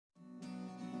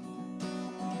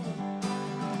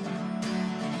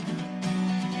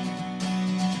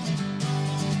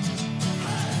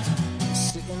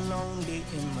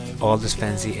all this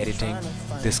fancy editing,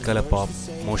 this color pop,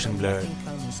 motion blur,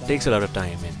 takes a lot of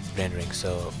time in rendering,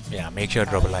 so yeah, make sure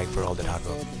to drop a like for all that hard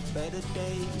work.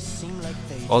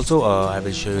 Also, I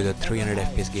will show you the 300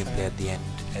 FPS gameplay at the end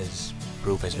as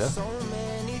proof as well.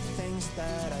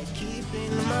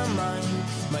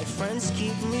 My friends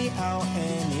keep me out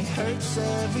and it hurts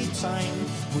every time.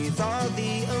 With all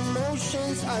the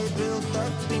emotions I built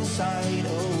up inside,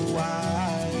 oh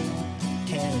why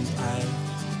can't I?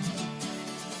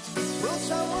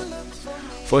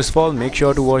 First of all, make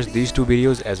sure to watch these two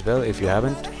videos as well if you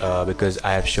haven't, because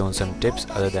I have shown some tips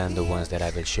other than the ones that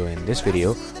I will show in this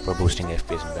video for boosting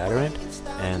FPS in Valorant,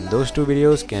 and those two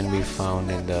videos can be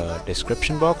found in the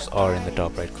description box or in the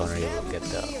top right corner. You will get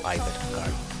the I button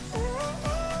card.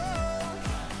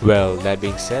 Well, that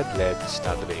being said, let's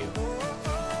start the video.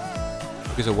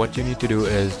 Okay, so what you need to do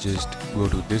is just go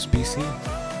to this PC,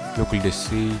 local disk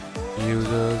C,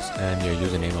 users, and your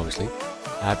username obviously,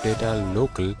 app data,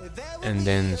 local, and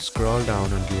then scroll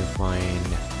down until you find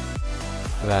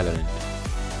Valorant.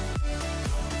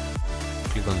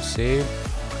 Click on save,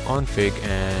 config,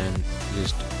 and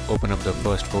just open up the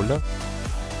first folder.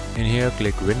 In here,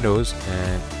 click Windows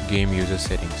and game user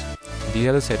settings. These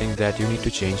are the settings that you need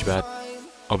to change, but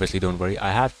obviously don't worry,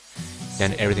 I have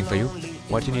done everything for you.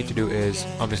 What you need to do is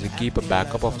obviously keep a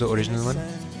backup of the original one.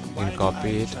 You can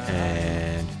copy it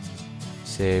and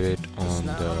save it on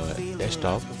the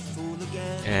desktop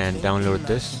and download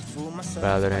this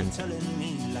Valorant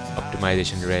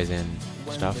optimization Ryzen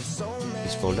stuff,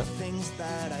 this folder,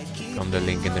 from the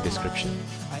link in the description.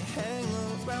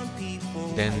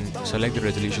 Then select the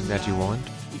resolution that you want.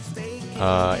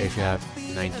 If you have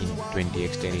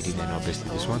 1920x1080, then obviously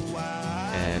this one,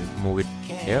 and move it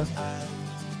here.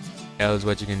 Else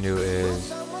what you can do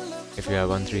is, if you have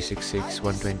 1366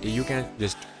 120, you can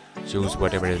just choose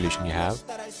whatever resolution you have,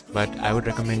 but I would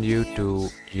recommend you to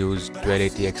use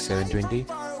 1280x720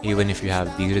 even if you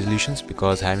have these resolutions,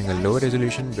 because having a lower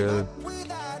resolution will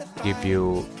give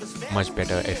you much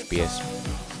better FPS,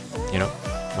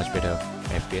 much better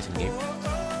FPS in game.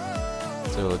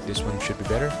 So this one should be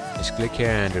better. Just click here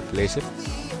and replace it.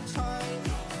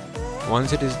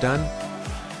 Once it is done,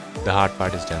 the hard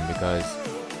part is done, because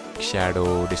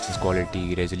shadow, distance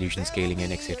quality, resolution scaling,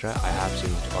 and etc. I have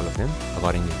changed all of them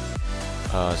accordingly,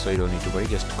 so you don't need to worry,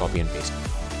 just copy and paste.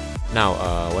 Now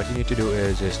what you need to do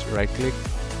is just right click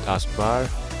taskbar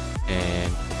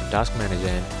and task manager,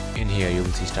 and in here you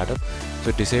will see startup.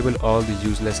 So disable all the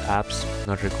useless apps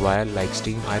not required, like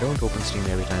Steam. I don't open Steam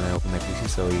every time I open my PC,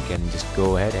 so you can just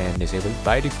go ahead and disable.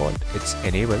 By default it's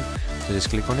enabled, so just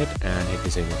click on it and hit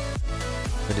disable.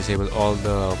 So disable all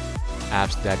the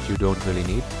apps that you don't really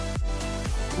need.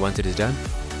 Once it is done,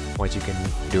 what you can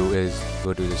do is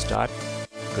go to the start,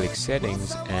 click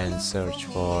settings, and search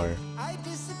for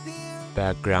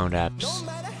background apps.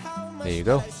 There you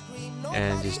go,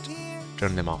 and just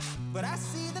turn them off.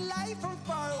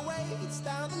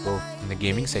 Go in the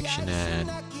gaming section and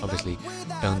obviously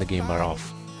turn the game bar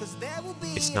off.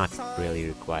 It's not really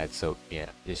required, so yeah,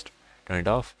 just turn it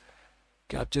off.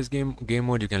 Captures game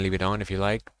mode, you can leave it on if you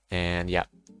like. And yeah,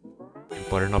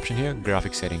 important option here,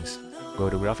 graphic settings. Go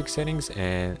to graphic settings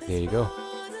and there you go.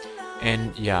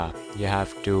 And yeah, you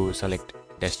have to select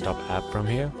desktop app from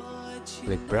here,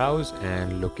 click browse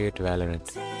and locate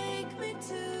Valorant.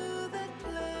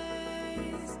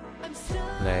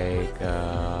 Like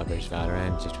where's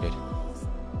Valorant? Just wait.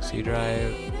 C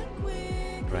drive,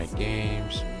 write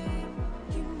games,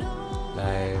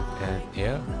 live, and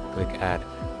here click add.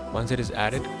 Once it is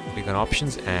added, click on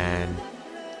options and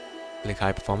click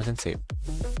high performance and save.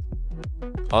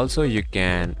 Also, you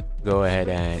can go ahead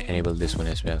and enable this one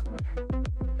as well,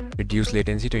 reduce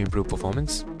latency to improve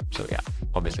performance. So yeah,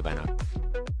 obviously why not.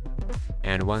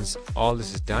 And once all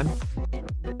this is done,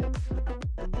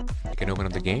 you can open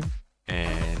up the game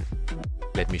and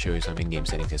let me show you some in-game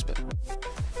settings as well.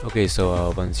 Okay,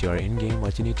 so once you are in game,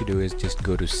 what you need to do is just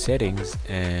go to settings,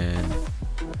 and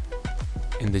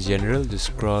in the general just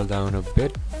scroll down a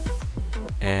bit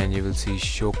and you will see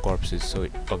show corpses. So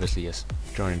obviously yes,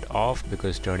 turn it off,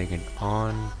 because turning it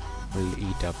on will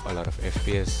eat up a lot of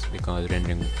FPS, because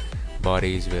rendering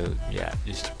bodies will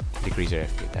just decrease your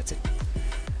FPS. That's it.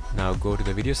 Now go to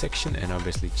the video section and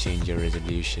obviously change your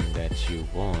resolution that you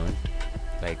want,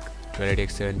 like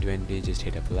 1280x720. Just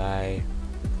hit apply.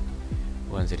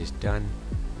 Once it is done,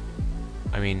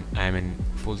 I mean I'm in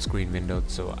full screen window,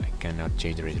 so I cannot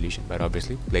change the resolution, but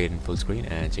obviously play it in full screen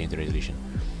and change the resolution.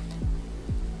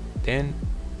 Then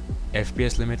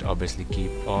FPS limit, obviously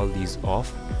keep all these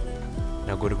off.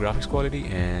 Now go to graphics quality,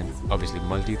 and obviously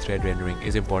multi-thread rendering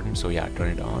is important, so yeah, turn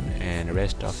it on, and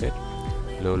rest of it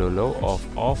low,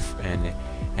 off, and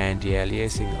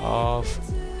anti-aliasing off,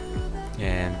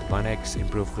 and 1x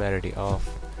improve clarity off,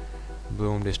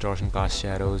 boom, distortion, cast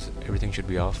shadows, everything should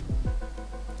be off,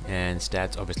 and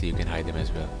stats obviously you can hide them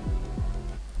as well.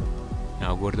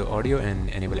 Now go to the audio and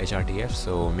enable HRTF,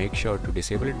 so make sure to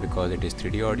disable it because it is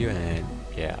 3D audio, and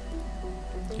yeah,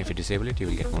 if you disable it you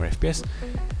will get more FPS.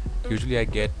 Usually I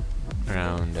get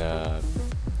around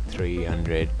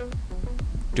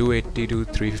 280 to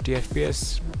 350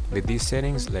 FPS with these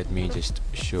settings. Let me just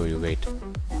show you. Wait,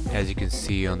 as you can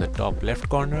see on the top left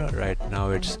corner right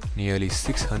now it's nearly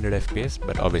 600 FPS,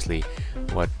 but obviously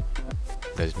what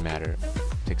does it matter,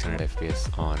 600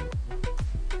 FPS on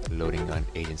loading on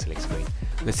agent select screen.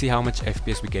 Let's see how much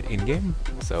FPS we get in game.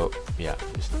 So yeah,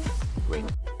 just wait.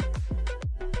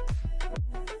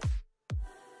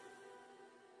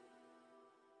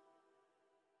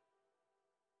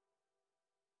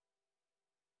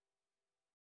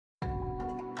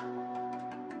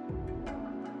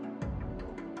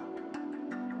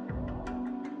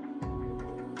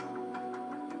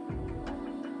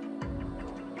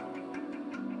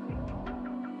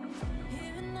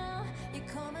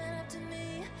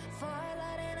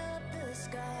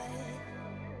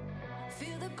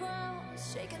 Feel the ground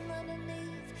shaking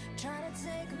underneath, trying to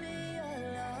take me